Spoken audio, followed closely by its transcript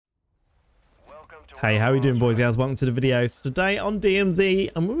Hey, how are you doing, boys? Guys, welcome to the video. So today on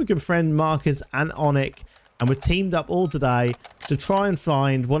DMZ, I'm with my good friend Markus and MnK, and we're teamed up all today to try and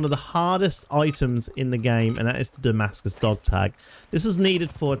find one of the hardest items in the game, and that is the Damascus dog tag. This is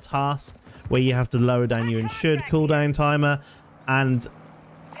needed for a task where you have to lower down your insured cooldown timer, and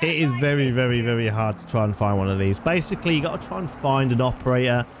it is very, very, very hard to try and find one of these. Basically, you got to try and find an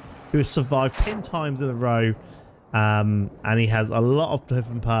operator who has survived 10 times in a row, and he has a lot of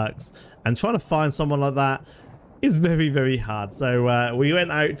different perks, and trying to find someone like that is very, very hard. So we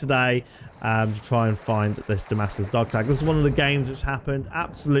went out today to try and find this Damascus dog tag. This is one of the games which happened.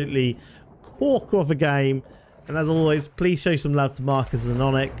 Absolutely corker of a game. And as always, please show some love to Markus and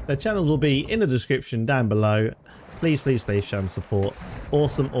MnK. Their channels will be in the description down below. Please, please, please show them support.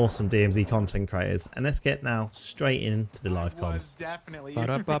 Awesome, awesome DMZ content creators. And let's get now straight into the live comms. Definitely.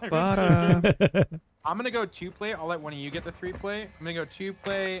 I'm gonna go 2-play. I'll let one of you get the 3-play. I'm gonna go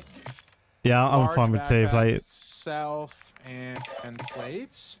 2-play. Yeah, I'm fine with 2-play. Self and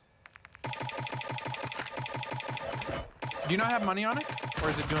plates. Do you not have money on it, or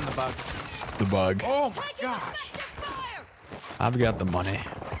is it doing the bug? The bug. Oh my gosh! I've got the money.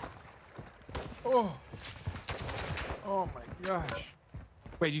 Oh. Oh my gosh.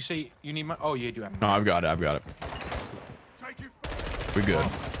 Wait, you say you need money? Oh, you do have money. No, I've got it. I've got it. We good. Oh my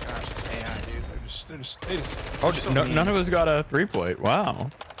gosh, it's AI, dude. Oh, so no, none of us got a 3-plate. Wow.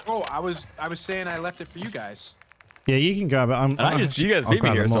 Oh, I was saying I left it for you guys. Yeah, you can grab it. You guys beat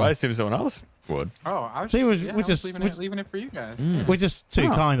me here, so I assume someone else would. Oh, I was, see, we're leaving it for you guys. We're just too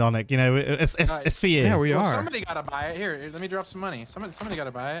kind on it, you know. It's for you. Yeah, we are. Somebody gotta buy it. Here, let me drop some money. Somebody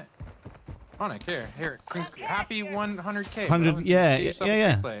gotta buy it. On it, here. Happy 100K. 100, yeah.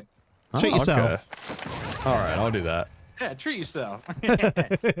 Treat yourself. Okay. All right, I'll do that. Yeah, treat yourself.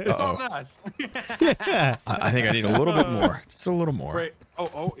 It's on us. Yeah. I think I need a little bit more. Just a little more. Wait.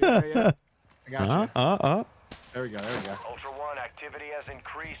 Oh, yeah. I got you. There we go. Ultra One, activity has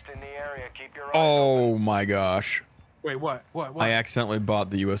increased in the area. Keep your eyes Oh open. my gosh. Wait, what? I accidentally bought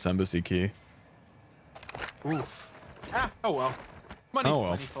the U.S. Embassy key. Oof. Oh well. Money's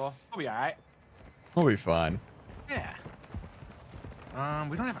plentiful. We'll be alright. We'll be fine. Yeah.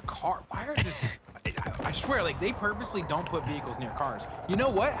 We don't have a car. Why are this? I swear, like, they purposely don't put vehicles near cars. You know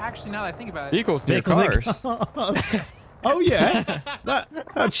what? Actually, now that I think about it, Vehicles near cars. Oh yeah.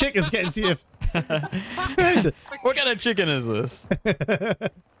 that chicken's getting to you. What kind of chicken is this?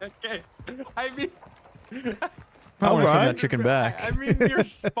 Okay. I mean, I want to send that chicken back. I mean, your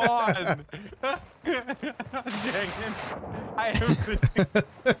spawn. Dang it. I am.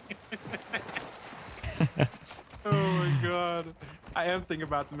 Oh my god. I am thinking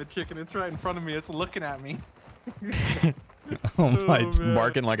about the chicken. It's right in front of me. It's looking at me. Oh my. It's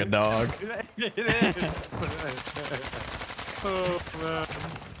barking like a dog. It is. Oh man.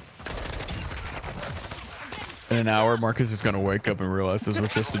 In an hour, Markus is going to wake up and realize this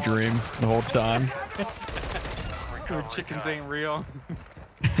was just a dream the whole time. Your chickens ain't real.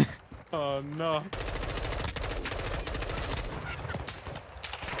 Oh no.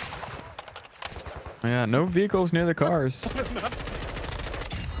 Yeah, no vehicles near the cars.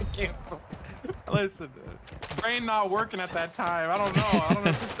 Listen, brain not working at that time. I don't know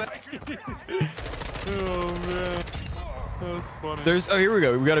what to say. Oh man. That's funny. Oh, here we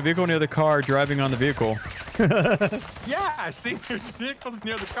go. We got a vehicle near the car driving on the vehicle. Yeah, I see there's vehicles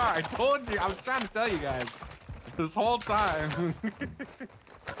near the car. I told you. I was trying to tell you guys this whole time.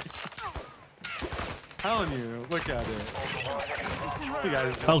 Telling you, look at it. You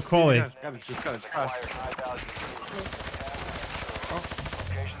guys just, Oh, Chloe. You guys just gotta trust.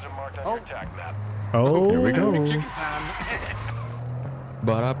 Oh. Here we go. Chicken time.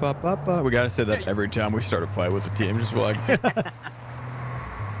 Ba-da-ba-ba-ba. We gotta say that every time we start a fight with the team. Just be like. Sorry.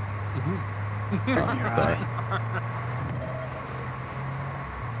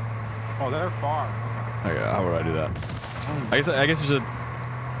 Oh, they're far. Okay. Okay, how would I do that? I guess there's a.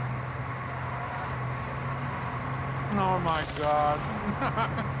 Oh my god.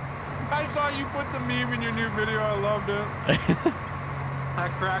 I saw you put the meme in your new video. I loved it.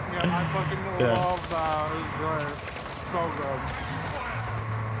 That cracked me up. I fucking love that. It was great. So good.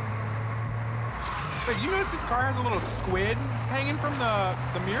 Wait, you notice this car has a little squid hanging from the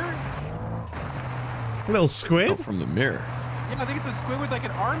mirror? A little squid? Oh, from the mirror. Yeah, I think it's a squid with like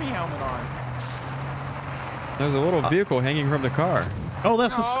an army helmet on. There's a little vehicle hanging from the car. Oh,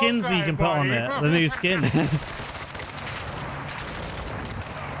 that's the skins you can put on there. The new skins.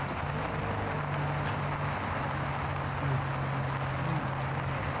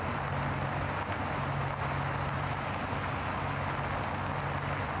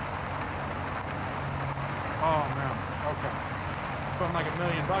 Oh man, okay. Putting like $1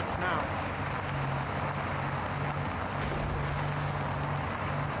 million now.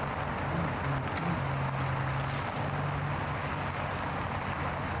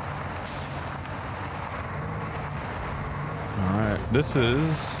 This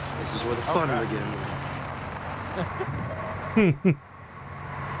is where the fun begins.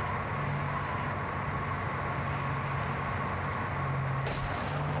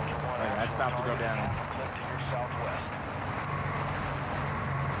 That's about to go down.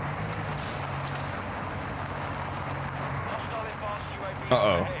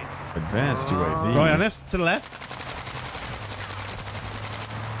 Uh-oh. Advanced UAV. Right on this to the left.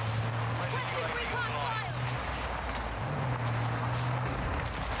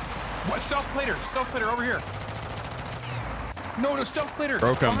 What? Stealth plater over here. No, stealth plater.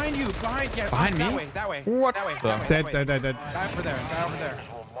 Broke him. Behind you, behind me? That way. What That way. the? Dead. Guy over there.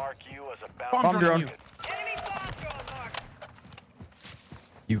 Will mark you as a Bomb drone. drone.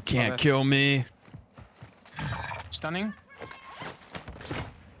 You can't kill me. Stunning.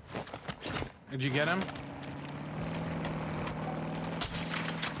 Did you get him?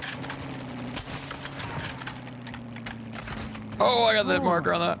 Oh, I got that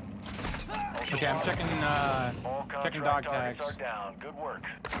marker on that. Okay, I'm checking dog tags. Are down. Good work.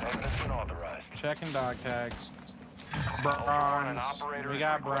 Evidence been authorized. Checking dog tags. Bronze. We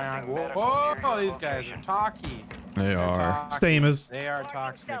got brown. Whoa, these guys are talky. They are. Steamers. They are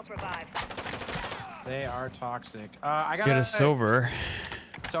toxic. They are toxic. I got Get a silver.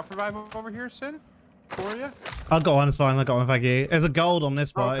 Self-revive over here, Sin? For you? I got one. It's fine. I got one. Thank you. There's a gold on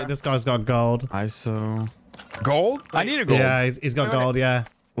this bike. Okay. This guy's got gold. ISO. Gold? I need a gold. Yeah, he's got gold. Yeah.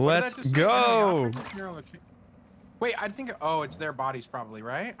 Let's go. Wait, I think. Oh, it's their bodies probably,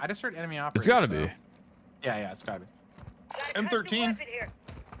 right? I just heard enemy operators. It's gotta so. be. Yeah, it's gotta be. M13.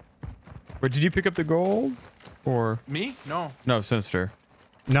 But did you pick up the gold? Or Me? No. no, Sinister.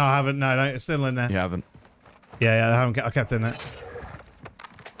 No, I haven't. No, it's still in there. You haven't. Yeah, I haven't. I kept it in there.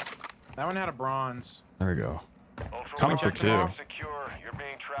 That one had a bronze. There we go. Ultra Coming One, for two. secure. You're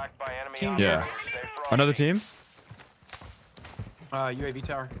being tracked by enemy Team Yeah. operators. Stay frosty. Another team? UAV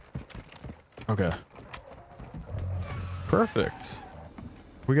tower. Okay. Perfect.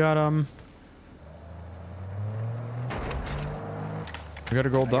 We got we got a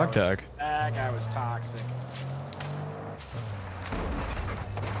gold dog tag. That guy was toxic.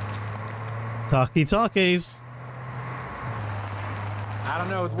 Talkies. I don't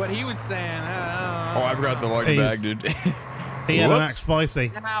know what he was saying. Oh, I forgot the large bag, dude. He had a Whoops. max spicy.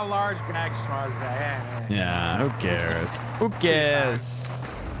 How large bag, smart bag. Yeah, who cares? Who cares?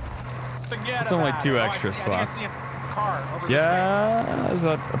 Forget It's only about 2 it. extra I see a slots. car over this way. Yeah, is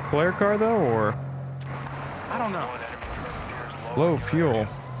that a player car though, or I don't know. low fuel?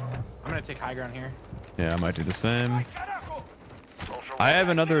 I'm gonna take high ground here. Yeah, I might do the same. I have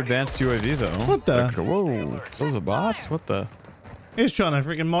another advanced UAV though. What the? Whoa, those are bots? What the? He's trying to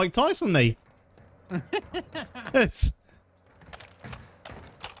freaking Mike Tyson me. It's.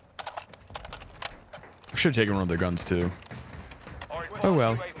 I should have taken one of their guns too. Oh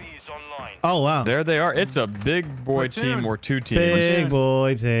well. Oh wow. There they are. It's a big boy Platoon. team or 2 teams. Big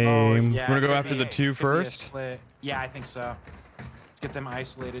boy team. Oh, yeah, Wanna it go could after the be- two it could be a first? split. Yeah, I think so. Let's get them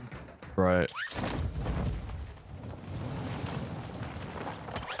isolated. Right.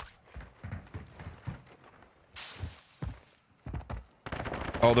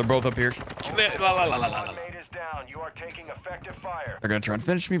 Oh, they're both up here. Mate is down. You are taking effective fire. They're gonna try and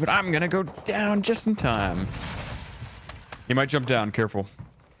finish me, but I'm gonna go down just in time. He might jump down. Careful.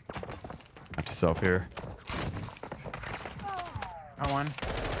 I have to self here. I won.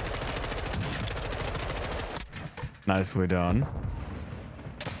 Nicely done.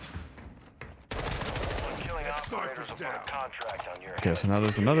 Killing operators will put a contract on your Okay, so now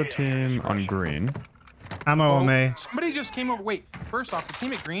there's another team on green. Ammo on me. Somebody just came over. Wait, first off, the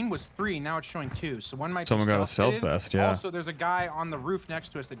team at green was 3. Now it's showing 2. So one might. Someone be got a stealth stealth fitted. vest, yeah. Also, there's a guy on the roof next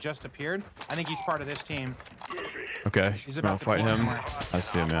to us that just appeared. I think he's part of this team. Okay, He's I'm gonna about to fight pull him. somewhere. I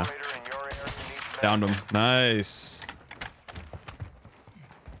see him, yeah. operator in your area who needs Downed him. Nice.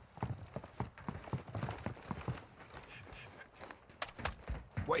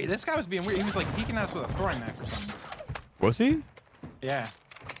 Wait, this guy was being weird. He was like peeking at us with a throwing knife or something. Was he? Yeah.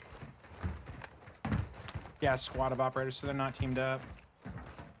 Yeah, squad of operators, so they're not teamed up.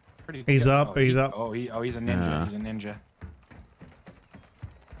 Pretty. He's good. up, he's up. Oh, he's a ninja. Yeah. He's a ninja.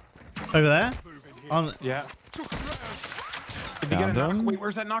 Over there. On. Yeah. Did you get a Downed knock? him. Wait,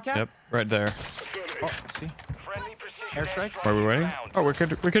 where's that knockout? Yep, right there. Oh, see. friendly precision Airstrike? Are we waiting? Oh,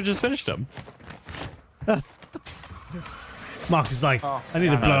 we could just finished him. Mark is like, Oh, I need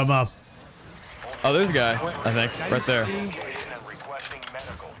to yeah, blow nice. him up. Oh, there's a guy. I think Did I right there. see- and requesting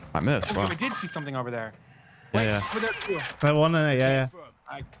medical. I missed. Oh, Wow. I did see something over there. Yeah, Wait, yeah. over there too. That one in there, yeah.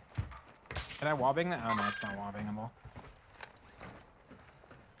 Can I wallbang that? Oh no, it's not wallbangable.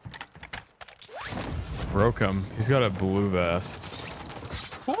 Broke him. He's got a blue vest.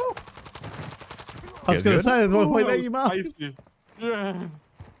 Woo! I was going to say, there's one point That there, was you Marcus. spicy. Yeah,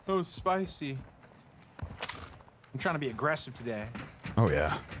 that was spicy. I'm trying to be aggressive today. Oh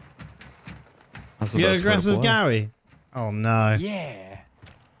yeah. That's the You're best way to aggressive, play. Gary. Oh no. Yeah.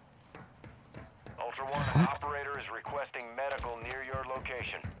 Ultra One, an operator is requesting medical near your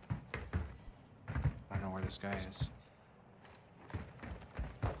location. I don't know where this guy is.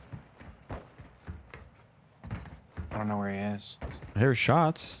 I don't know where he is. I hear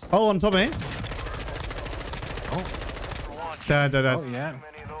shots. Oh, on top of me. Oh, Dad. oh yeah.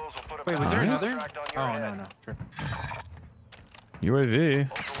 Many of those will put a Wait, was there bounty another? contract on your Oh, head. no. Tripping. UAV.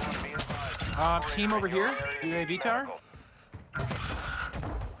 Ultra One, be advised. Team over here. UAV tower.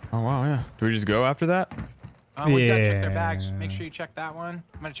 Oh wow, yeah. Do we just go after that? We gotta check their bags. Yeah. Make sure you check that one.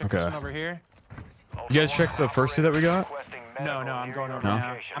 I'm gonna check this Okay. one over here. You guys checked the first two that we got? No, I'm going over No?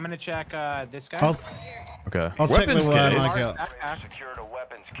 now. I'm gonna check this guy. I'll, Okay. I'll check the Weapons one case. I got. Backpack. Secured a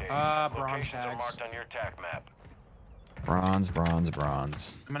weapons case. Bronze Locations are tags. marked on your tac map. Bronze.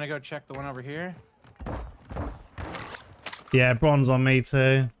 I'm gonna go check the one over here. Yeah, bronze on me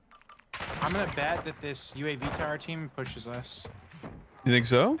too. I'm gonna bet that this UAV tower team pushes us You think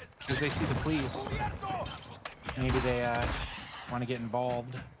so? because they see the police. Maybe they want to get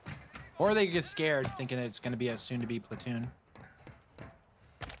involved, or they get scared thinking that it's gonna be a soon-to-be platoon.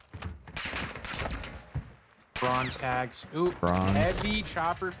 Bronze tags. Ooh, Bronze. heavy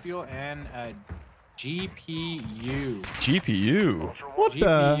chopper fuel and a GPU. GPU. What the?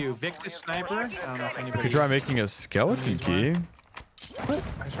 GPU. Victus sniper. I don't know if anybody. Could try making a skeleton key.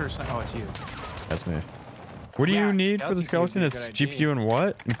 I sure it's not. Oh, it's you. That's me. What do Yeah, you need for the skeleton key skeleton? would be a It's good GPU and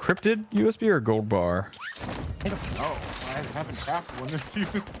what? Encrypted USB or gold bar? I don't know. I haven't crafted one this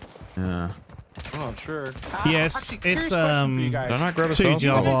season. Yeah. I'm not sure. Yes, Actually, it's, curious question for you guys. Did I not grab a Two skeleton?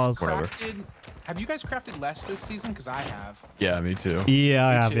 job Oh, bars. Whatever. Have you guys crafted less this season? Because I have. Yeah, me too. Yeah,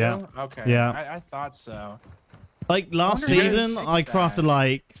 I You have, too? yeah. Okay. Yeah. I thought so. Like last wonder if season, it's I that. crafted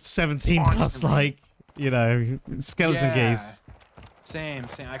like 17 plus like, you know, skeleton Yeah. keys. Same.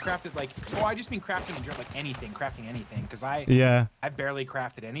 I crafted like. Oh, I just mean crafting in general, like anything, crafting anything. Because I Yeah. barely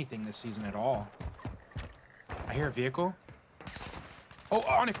crafted anything this season at all. I hear a vehicle. Oh,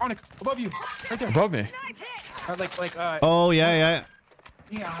 Onyx, above you, right there. Above me. Oh, yeah.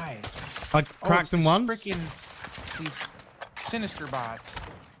 AI. I cracked him once. Freaking these sinister bots.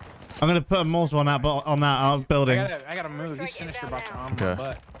 I'm going to put a mortar on that building. I gotta move. These sinister bots are on my Okay.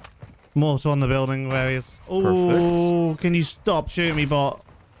 butt. Mortar on the building where he is. Oh, can you stop shooting me, bot?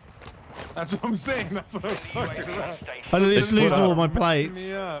 That's what I'm saying. That's what I was talking about. I just split lose up. all my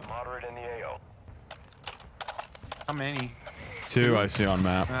plates. Moderate in the AO. How many? 2 I see on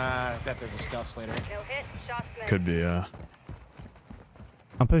map. I bet there's a stealth later. Could be, I'm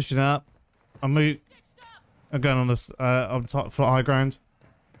pushing up. I'm going on this on top for high ground.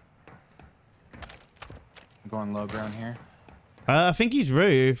 I'm going low ground here. I think he's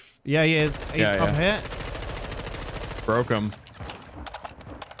roof. Yeah, he is. He's Yeah, up here. Broke him.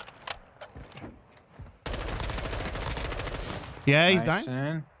 Yeah, he's Nice down.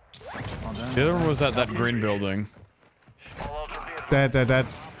 in. Well done. The other one was at that green building. Dead.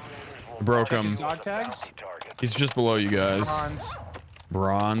 Broke Check his him. dog tags. He's just below you guys. Bronze.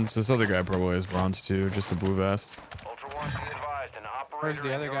 Bronze. This other guy probably is bronze too. Just a blue vest. Ultra One, be advised, an operator Where's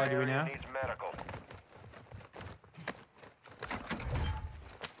the other in guy, your do we area know? needs medical.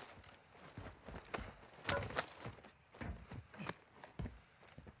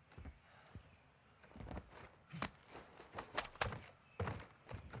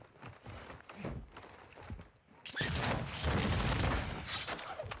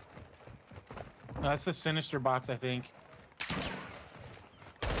 No, that's the sinister bots, I think.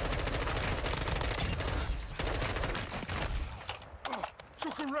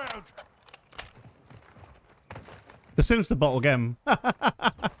 The sinister bottle again. Yeah.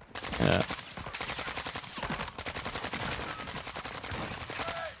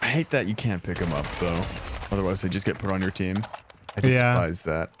 I hate that you can't pick them up though. Otherwise they just get put on your team. I Yeah. despise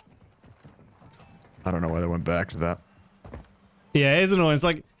that. I don't know why they went back to that. Yeah, it is annoying. It's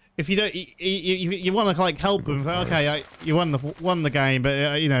like if you don't, you want to like help them. Like, okay, you won the game,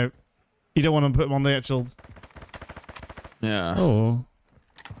 but you know, you don't want to put them on the actual. Yeah. Oh.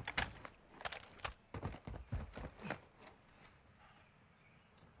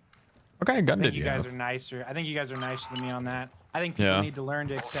 What kind of gun I think did you you guys have? are nicer. I think you guys are nicer than me on that. I think people Yeah. need to learn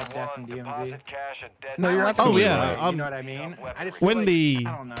to accept death in DMZ. Deposit cash at dead No, you're time. absolutely yeah, right. You know what I mean? I just feel When like, the-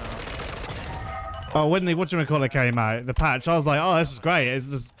 I don't know. Oh, when the whatchamacallit came out, the patch, I was like, oh, this is great.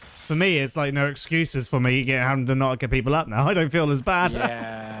 It's just, for me, it's like no excuses for me having to not get people up now. I don't feel as bad.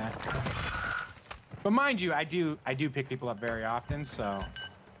 Yeah. But mind you, I do pick people up very often, so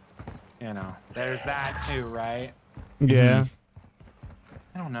you know, there's that too, right? Yeah.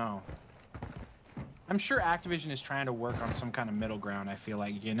 I don't know. I'm sure Activision is trying to work on some kind of middle ground. I feel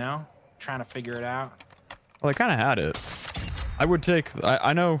like, you know, trying to figure it out. Well, I kind of had it. I would take.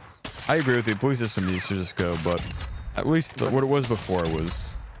 I know. I agree with you. Police system needs to just go, but at least what it was before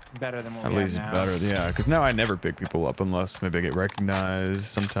was better than what at we least have now. better. Yeah, because now I never pick people up unless maybe I get recognized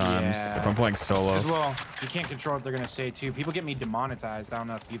sometimes if I'm playing solo. As well, you can't control what they're gonna say too. People get me demonetized. I don't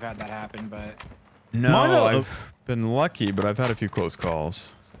know if you've had that happen, but No, I've been lucky, but I've had a few close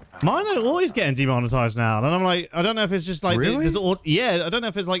calls. Mine are always getting demonetized now, and I'm like, I don't know if it's just like, Really? I don't know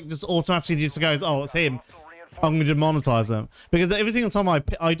if it's like just automatically just goes, oh, it's him, I'm gonna demonetize them, because every single time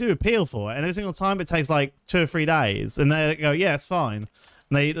I do appeal for it, and every single time it takes like 2 or 3 days, and they go, yeah, it's fine.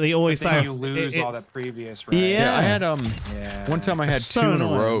 And they always say you lose all the previous, right? Yeah, I had one time I had It's so 2 in a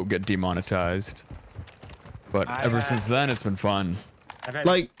annoying. row get demonetized, but ever since then it's been fun. I've had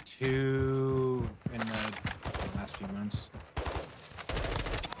like 2 in the last few months.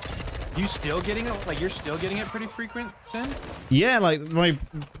 You still getting it? Like, you're still getting it pretty frequent, Sin? Yeah, like my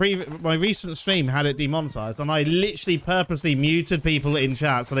recent stream had it demonetized, and I literally purposely muted people in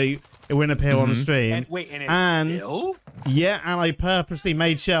chat so it wouldn't appear on the stream. And wait, and it's still? Yeah, and I purposely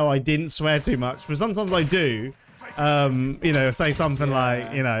made sure I didn't swear too much, but sometimes I do. You know, say something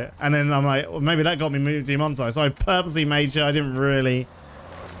like, you know, and then I'm like, well, maybe that got me demonetized. So I purposely made sure I didn't really.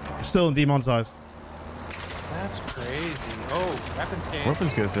 Still demonetized. That's crazy. Oh, weapons case.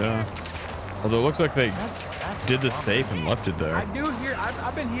 Weapons case, yeah. Although it looks like they did the safe and left it there. I do hear.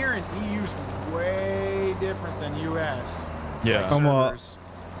 I've been hearing EU's way different than US. Yeah. Like, servers.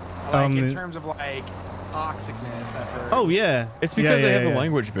 Like in terms of like toxicness, I've heard. Oh yeah. It's because they have the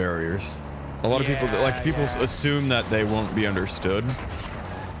language barriers. A lot of people assume that they won't be understood,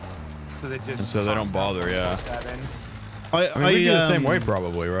 So they just. so they don't bother. Yeah. I mean, we'd do the same way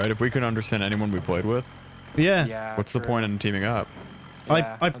probably, right? If we could understand anyone we played with. Yeah. What's the point in teaming up?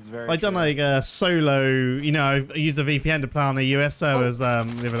 Yeah, I done like a solo, you know, I used a VPN to play on the US servers the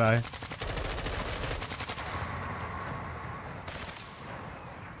other day.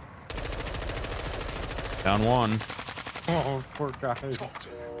 Down 1. Oh, poor guys.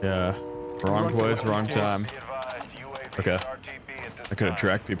 Yeah. Wrong place, wrong time. Okay. I could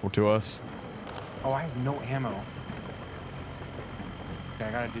attract people to us. Oh, I have no ammo. Okay,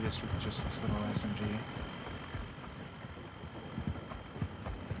 I gotta do this with just this little SMG.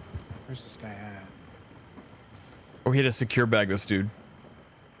 Where's this guy at? Oh, he had a secure bag, this dude.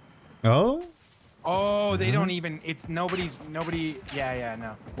 Oh? Oh, they don't even. It's nobody. Yeah,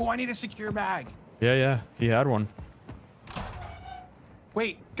 no. Oh, I need a secure bag. Yeah, he had one.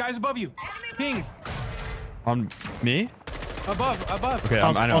 Wait, guys above you. Ping. On me? Above. Okay,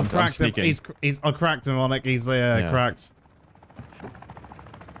 I know. I'm sneaking. I cracked him on it. He's cracked.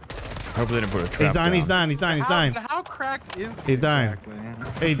 I hope they didn't put a trap He's down. How cracked is he? He's down. Exactly?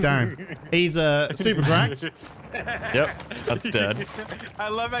 He's down. He's super cracked. Yep, that's dead. I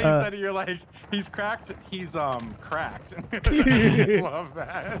love how you said it. You're like, he's cracked. He's cracked. I love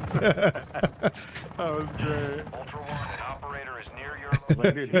that. That was great. Ultra One, an operator is near your I was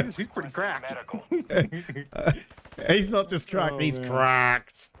like, dude, he's pretty cracked. medical. He's not just cracked. He's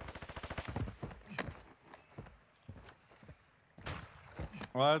cracked.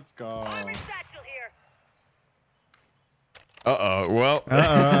 Let's go. Uh-oh, well.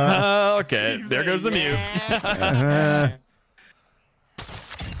 Okay, there goes the mute.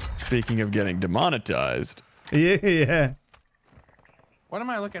 Speaking of getting demonetized. Yeah. What am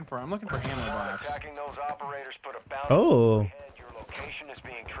I looking for? I'm looking for ammo box. Attacking those operators put a bounty Oh. on your head. Your location is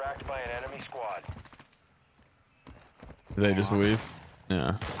being tracked by an enemy squad. Did they just leave?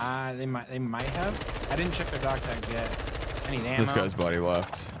 Yeah. They might have. I didn't check their dog tags yet. I need ammo. This guy's body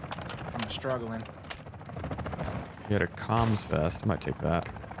left. I'm struggling. He had a comms vest. I might take that.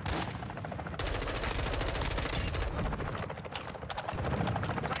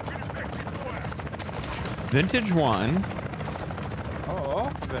 Vintage 1. Oh,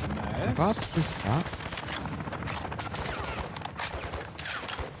 that's nice. Probably stop.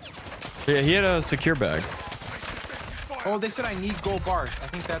 Yeah, he had a secure bag. Oh, they said I need gold bars. I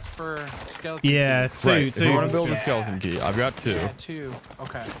think that's for skeleton. Yeah, key. two. If you want to build a skeleton key, I've got 2. Yeah, 2.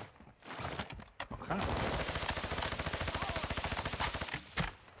 Okay.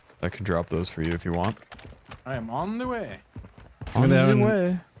 I can drop those for you if you want. I am on the way. I'm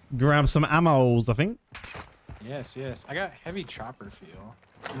gonna grab some ammos, I think. Yes. I got heavy chopper fuel.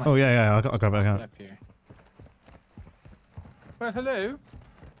 Oh yeah. I got it. Up here. Well, hello.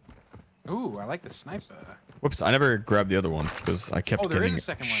 Ooh, I like the sniper. Whoops, I never grabbed the other one because I kept Oh, there is getting a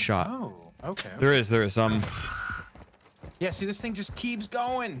second shot. one. Oh. Okay. There is. Yeah, see, this thing just keeps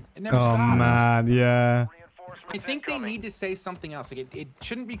going. It never Oh stops. man, yeah. I think they need to say something else. Like it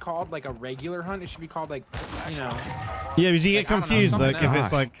shouldn't be called like a regular hunt. It should be called like, you know. Yeah, but you like, get confused something like if it's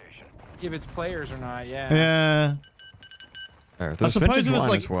else. like, If it's players or not. Yeah. yeah. There's suppose vintage it was wine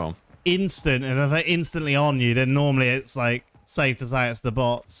like- as well. Instant, and if they're instantly on you, then normally it's like safe to say it's the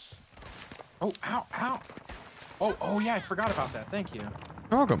bots. Oh, ow, ow. Oh, yeah, I forgot about that. Thank you.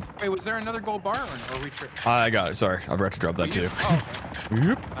 You're welcome. Wait, was there another gold bar or we tripped? I got it. Sorry, I forgot to drop that too. Oh, okay.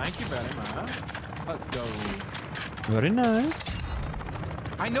 Yep. Thank you very much. Let's go. Very nice.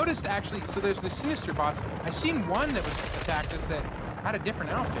 I noticed actually, so there's the Sinister bots. I seen one that was attacked us that had a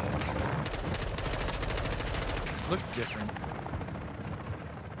different outfit. Looked different.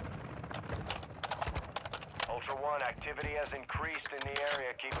 Ultra One, activity has increased in the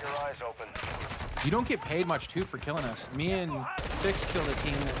area. Keep your eyes open. You don't get paid much too for killing us. Me and Fix killed a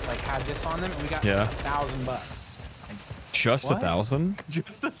team that like had this on them, and we got $1,000. Like, Just what? 1,000?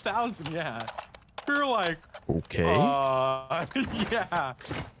 Just 1,000, yeah. We were like, Okay. yeah.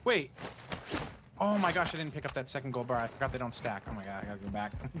 Wait. Oh my gosh, I didn't pick up that second gold bar. I forgot they don't stack. Oh my god, I gotta go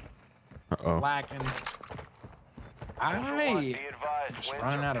back. Uh-oh. Lacking. Be advised, Just winds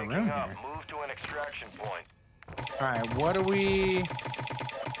running are out of picking room up. here. Move to an extraction point. All right, what do we?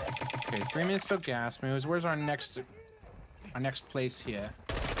 Okay, 3 minutes till gas moves. Where's our next place here?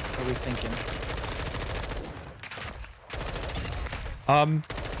 What are we thinking?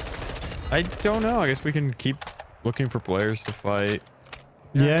 I don't know. I guess we can keep looking for players to fight.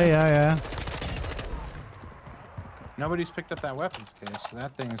 Yeah. Nobody's picked up that weapons case, so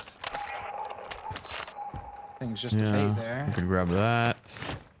that thing's just a bait there. We can grab that.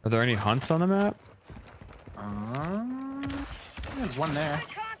 Are there any hunts on the map? There's one there.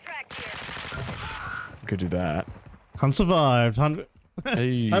 We could do that. Hunt survived. Hunt.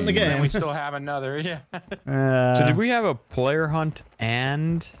 Hey. Hunt again. And we still have another. Yeah. So did we have a player hunt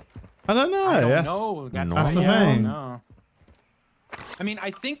and? I don't know. I don't Yes. know. That's the I don't thing. know. I mean,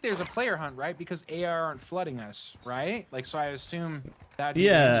 I think there's a player hunt, right? Because AR aren't flooding us, right? Like, so I assume that'd be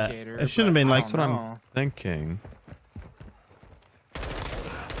Yeah, an indicator. it shouldn't have but been I like- don't That's what know. I'm thinking.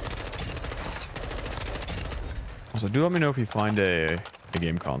 So do let me know if you find a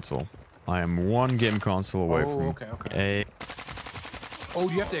game console. I am one game console away from okay. Oh,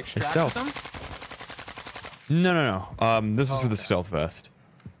 do you have to extract stealth. them? No. This is for the Okay. stealth vest.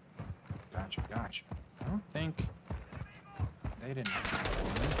 Gotcha. I don't think they didn't.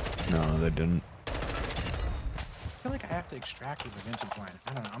 No, they didn't. I feel like I have to extract with a vintage wine.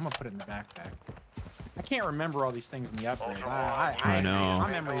 I don't know. I'm gonna put it in the backpack. I can't remember all these things in the upgrade. I know. My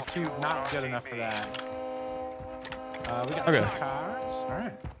memory's too not good enough for that. We got Okay. 2 cars. All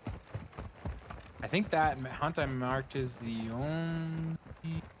right. I think that hunt I marked is the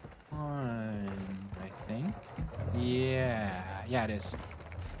only one. I think. Yeah, it is.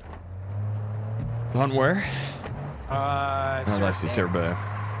 Hunt where? Oh, Oh, that's the Survey.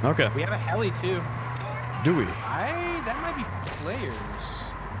 Bay. Okay. We have a heli too. Do we? That might be players,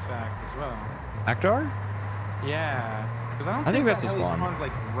 in fact, as well. Actar? Yeah, because I don't I think that that's a heli spawn. spawns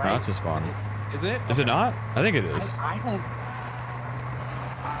like No, right. that's a spawn. Is it? Is it not? I think it is. I don't.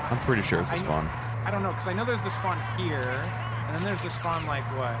 I'm pretty sure it's a spawn. I don't know, because I know there's the spawn here, and then there's the spawn like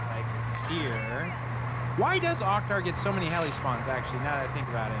what, like here. Why does Octar get so many heli spawns? Actually, now that I think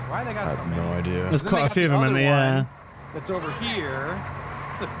about it, why they got I so have many? no idea. There's Then quite they a got few of the them in other there. Yeah. one That's over here.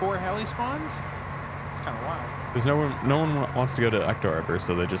 The 4 heli spawns. It's kind of wild. There's no one wants to go to Actar ever,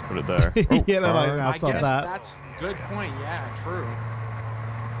 so they just put it there. Yeah, they're like, car. nah, I stop guess that. that's good point. Yeah, true.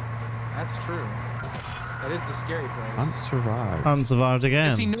 That's true. That is the scary place. Hunt survived. Unsurvived You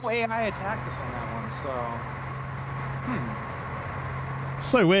see, again. no AI attacked us on that one, so.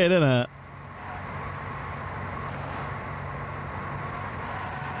 So weird, isn't it?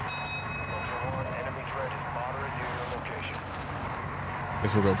 Ultra One, enemy threat is moderate near your location.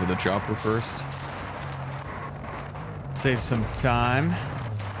 Guess we'll go for the chopper first. Save some time.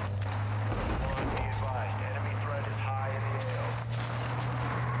 Ultra One, be advised, enemy threat is high in the AO.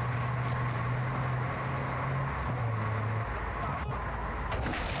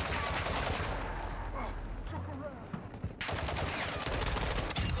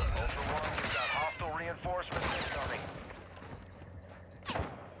 Ultra One, we've got hostile reinforcements incoming.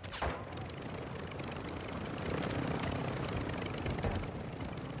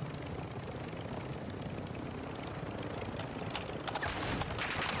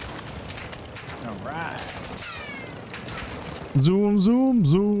 All right. Zoom, zoom,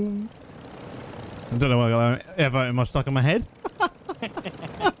 zoom. I don't know what am I stuck in my head? All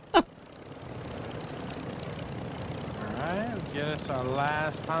right. Get this our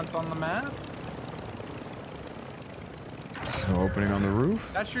last hunt on the map? There's no opening on the roof.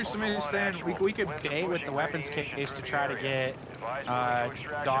 That's true. Somebody's saying we could bait with the weapons case to try to get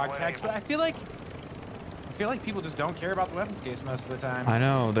dog tags, but I feel like people just don't care about the weapons case most of the time. I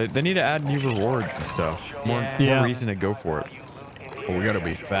know. They need to add new rewards and stuff. More reason to go for it. But we gotta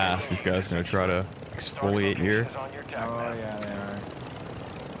be fast. These guys are gonna try to exfoliate here. Oh yeah, they are.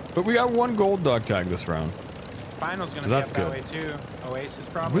 But we got one gold dog tag this round. Final's gonna So be that's up that good. way too. Oasis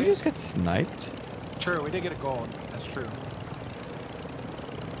Did probably. we just get sniped? True, we did get a gold. That's true.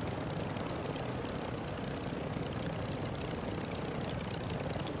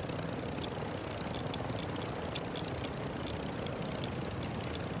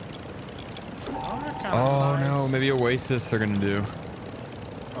 Oh no, maybe Oasis they're gonna do.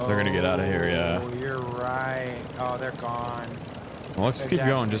 They're gonna get out of here, yeah. Oh, you're right. Oh, they're gone. Well, let's They're keep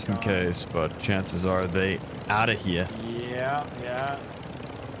going just in definitely case, but chances are they out of here. Yeah, yeah.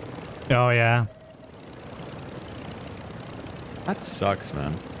 Oh, yeah. That sucks,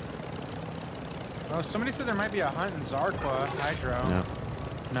 man. Oh, somebody said there might be a hunt in Zarqua, Hydro. Yeah.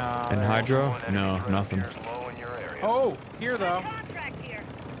 No. And Hydro? No, nothing. Oh, here though.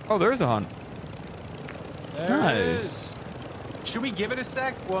 Oh, there's a hunt. There it is. Nice. Should we give it a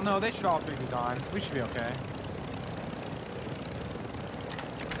sec? Well, no, they should all three be gone. We should be okay.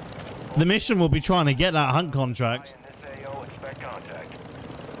 The mission will be trying to get that hunt contract.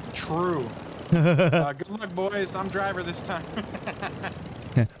 True. Good luck, boys. I'm driver this time.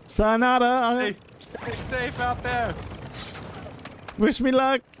 Sayonara. Stay safe out there. Wish me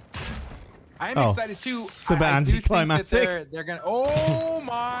luck. I'm Oh. excited too. It's a bit I do think that anticlimactic. they're gonna. Oh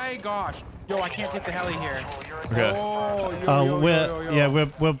my gosh. Yo, I can't take the heli here. Okay. Oh, Yeah, we're.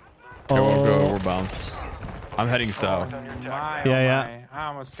 Okay, we'll go. We'll bounce. I'm heading south. My, Yeah. I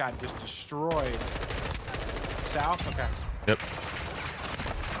almost got just destroyed. South? Okay. Yep.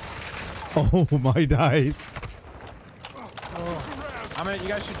 Oh my days. You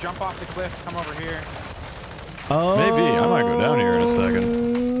guys should jump off the cliff. Come over here. Oh. Maybe. I might go down here in a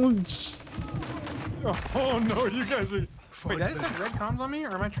second. Oh no, you guys are. Wait, did I just have red comms on me,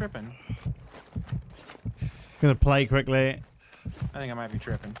 or am I tripping? Gonna play quickly. I think I might be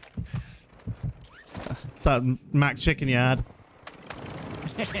tripping. It's that Mac chicken you had.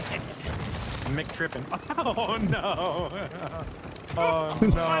 Mick tripping. Oh no. Oh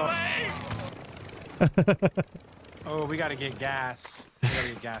no. Oh, we gotta get gas. We gotta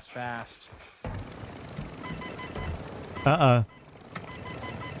get gas fast.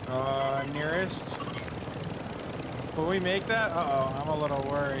 Nearest. Will we make that? Uh-oh, I'm a little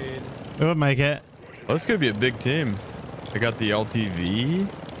worried. We'll make it. Well, this is gonna be a big team. I got the LTV.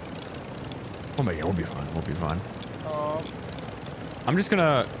 Oh my god, we'll be fine. We'll be fine. Oh. I'm just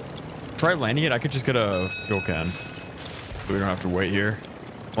gonna try landing it. I could just get a fuel can. So we don't have to wait here.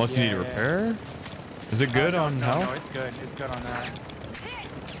 Unless you need to repair. Is it good on no, health? No, it's good. It's good on that.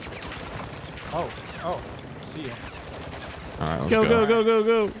 Oh, see ya. Alright, let's Go, go. go, go,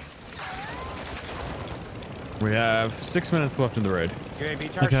 go, go. We have 6 minutes left in the raid. UAV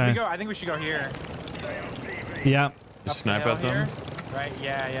tower. Okay. Should we go? I think we should go here. Yeah. Just Up snipe the at hill them. here. Right?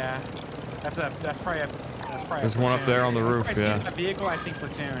 Yeah. That's probably a There's one up there on the roof, I see yeah. that vehicle, I think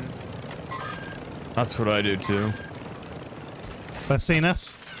platoon. That's what I do too. They've seen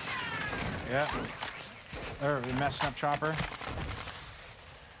us. Yeah. They're messing up chopper.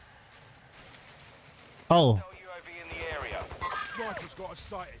 Oh.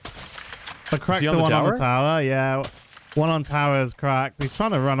 I cracked Is he on the the one on tower? the tower. Yeah. One on tower is cracked. He's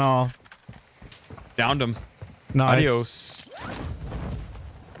trying to run off. Downed him. Nice. Adios.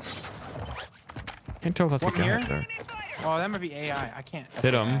 Can't tell if that's One a guy here? up there. Oh, that might be AI. I can't. that's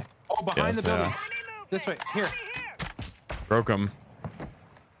Hit him. AI. Oh, behind Yes, the building. yeah. This way. Here. Broke him.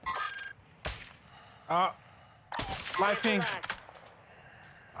 Live ping.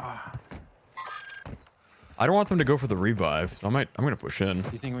 I don't want them to go for the revive. I'm gonna push in. You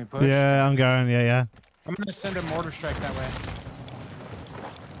think we push? Yeah, I'm going. Yeah. I'm gonna send a mortar strike that way.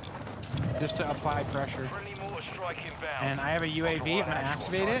 Just to apply pressure. And I have a UAV. I'm gonna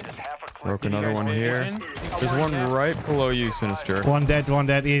activate it. Broke another one here. Vision. There's one right below you, Sinister. One dead, one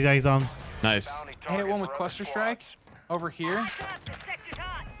dead. He's on. Nice. I hit one with cluster strike. Over here.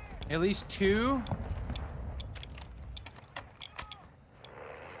 At least two.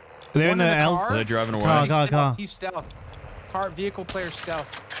 They're One in the in the L. car. Are they driving away? Car. He's stealth. Vehicle player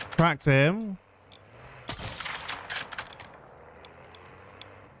stealth. Cracked him.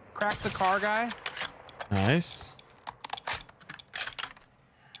 Cracked the car guy. Nice.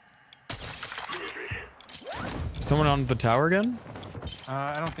 Someone on the tower again?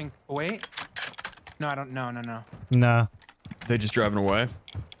 I don't think. Wait. No, I don't. No. No. They just driving away?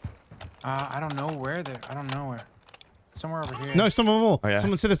 I don't know where they're. I don't know where. Somewhere over here. No, someone more. Oh, yeah.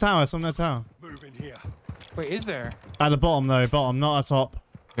 Someone's in the tower. Someone in the tower. Move in here. Wait, is there? At the bottom, though. Bottom, not at top.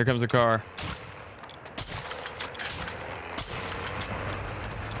 Here comes the car.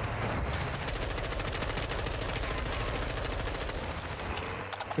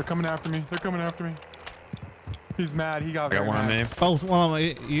 They're coming after me. They're coming after me. He's mad. He got. I got one on me. Oh, one on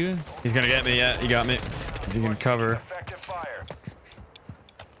me. You? He's gonna get me. Yeah, he got me. If you can cover. Effective fire.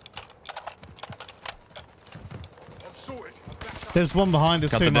 I'm sorted. There's one behind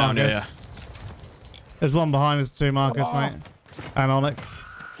us Cut too, them down, Marcus. yeah. There's one behind us too, Marcus, mate. And on it.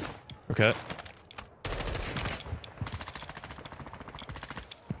 Okay.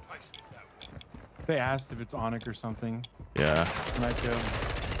 They asked if it's Onic or something. Yeah. Might go.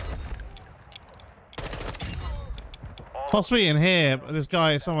 Possibly in here. But this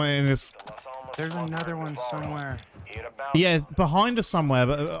guy is somewhere in this. There's another one somewhere. Yeah, behind us somewhere.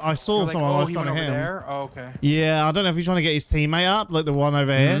 But I saw You're like, someone. I oh, was he trying to went hit over him. there? Oh, okay. Yeah, I don't know if he's trying to get his teammate up, like the one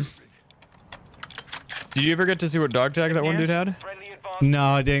over here. Did you ever get to see what dog tag that one dude had? No,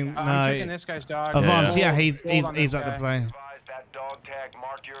 I didn't. I'm checking No. this guy's dog. Advance, Yeah. yeah, he's Hold on at this the guy. play. That dog tag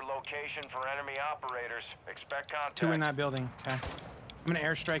marked your location for enemy operators. Expect contact. 2 in that building. Okay. I'm gonna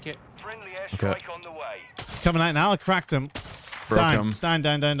airstrike it. Friendly Okay. airstrike on the way. Coming out now. I cracked him. Broke Down, him. down,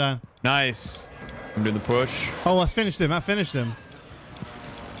 down, down, down. Nice. I'm doing the push. Oh, I finished him. I finished him.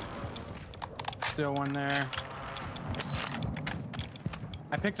 Still one there.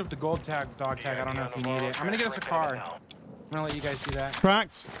 I picked up the gold tag, dog tag. I don't know if you need it. I'm gonna get us a car. I'm gonna let you guys do that.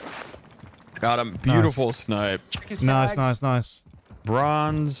 Cracked. Got him. Beautiful snipe. Check his Nice, tags. nice, nice.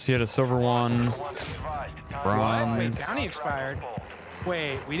 Bronze. He had a silver one. Wait, Bronze. bounty expired.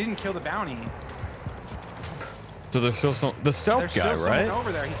 Wait, we didn't kill the bounty. So there's still some. The There's stealth still guy, someone right?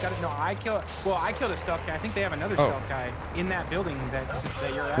 over there. He's got it. No, I killed. Well, I killed a stealth guy. I think they have another Oh. stealth guy in that building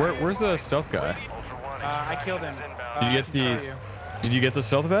that you're at. Where's the stealth guy? I killed him. Did you I get can show these? you. Did you get the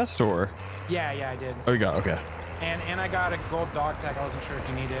stealth vest or? Yeah, I did. Oh, you got. Okay. And I got a gold dog tag. I wasn't sure if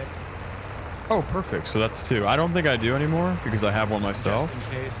you need it. Oh, perfect. So that's 2. I don't think I do anymore because I have one myself.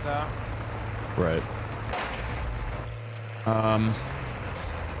 Just in case, though. Right.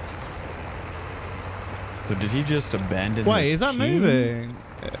 So did he just abandon? Wait, his is that team? moving?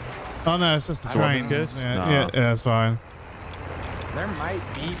 Oh no, it's just the Swap train. his case? Yeah, Nah. yeah, that's fine. There might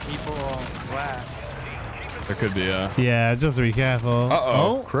be people left. There could be a. Yeah, just to be careful.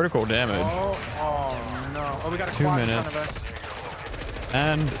 Uh-oh. Critical damage. Oh no. Oh, we got a 2 quad in minutes. front of us.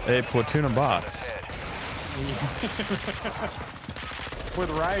 And a platoon of bots. With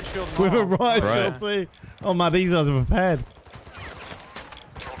riot shield and With a all. riot Right. shield too. Oh man, these guys are prepared.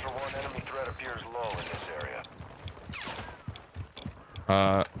 Ultra One, enemy threat appears low in this area.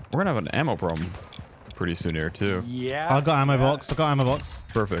 We're gonna have an ammo problem pretty soon here too. Yeah. I got ammo box. I got ammo box.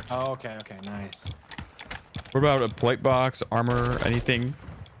 Perfect. Oh, okay, nice. What about a plate box, armor, anything?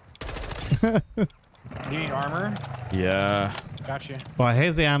 You need armor? Yeah. Gotcha. Right,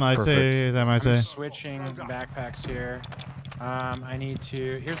 here's the ammo too. Perfect. Here's ammo I'm too. switching backpacks here. I need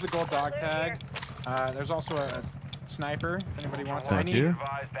to. Here's the gold dog tag. There's also a sniper if anybody wants it. I Thank need. you.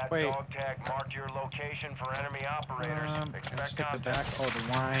 Advise that Wait. dog tag marked your location for enemy operators. Let's Expect hit the back. contact. Oh, the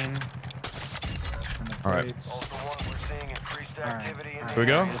wine. And the All right. plates. Ultra One, we're seeing increased All right, activity in all the Here we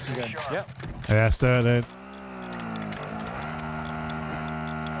go? area. Looking good. Sharp. Yep. Yeah, let's do it, dude.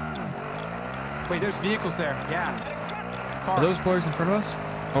 Wait, there's vehicles there. Yeah. Car. Are those players in front of us?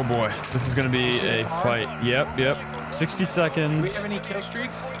 Oh boy, this is gonna be See the a car? fight. Yep. 60 Do seconds. we have any kill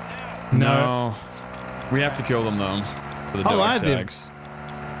streaks? No. We have to kill them though. For the Oh, I dog did. tags.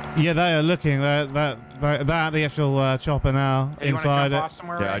 Yeah, they are looking. They're at the actual chopper now. Hey, you wanna inside jump it. off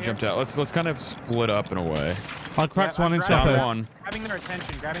somewhere Yeah, right I here? jumped out. Let's kind of split up in a way. I cracked Yeah, one in I'm Down chopper. one. Grabbing their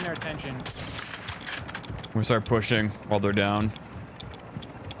attention. Grabbing their attention. We start pushing while they're down.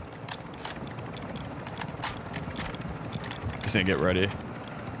 Just need to get ready.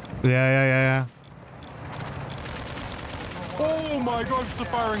 Yeah. Oh my gosh, it's a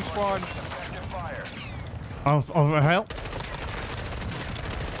firing squad. Effective fire. Of help.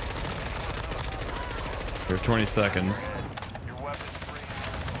 There's 20 seconds. Your weapons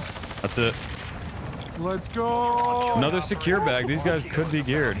free. That's it. Let's go. Another secure bag. These guys could be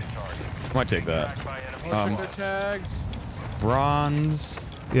geared. Might take that. Check their tags. Bronze.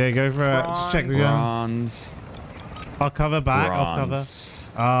 Yeah, go for it. Just check the gun. Bronze. I'll cover back. I'll cover. Bronze.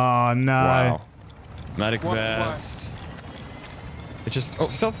 Oh no. Wow. Medic What? vest. It's just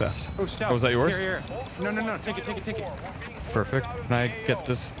stealth vest. Oh, stealth. Oh, is that yours? Here. No. Take it. Perfect. Can I get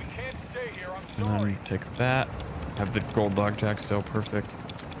this? And then take that. Have the gold dog tag still. Perfect.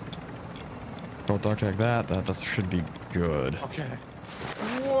 Don't dog tag that. That should be good. Okay.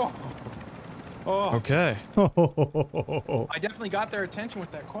 Whoa. Oh. Okay. I definitely got their attention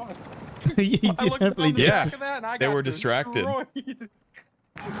with that quad. You definitely did. Yeah. And I They got were distracted. destroyed.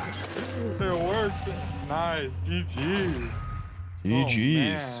 It worked. Nice. GG's.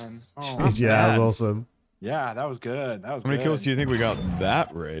 GG's. Oh, man. Yeah, that was awesome. Yeah, that was good. That was How many good. kills do you think we got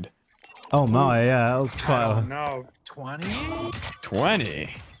that raid? Oh my, yeah, that was I quite don't a... know. 20? 20.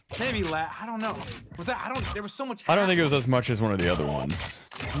 Maybe I don't know. Was that? I don't. There was so much. I don't think it was as much as one of the other ones.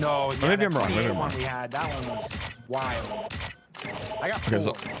 No. Yeah, maybe that I'm wrong. Maybe I'm 28 one wrong. we had. That one was wild. I got 4. Okay,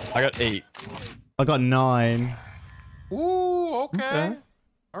 so I got 8. I got 9. Ooh. Okay. Okay.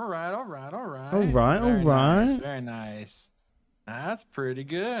 All right. All right. All right. All right. Very All right. Nice, very nice. That's pretty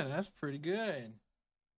good. That's pretty good.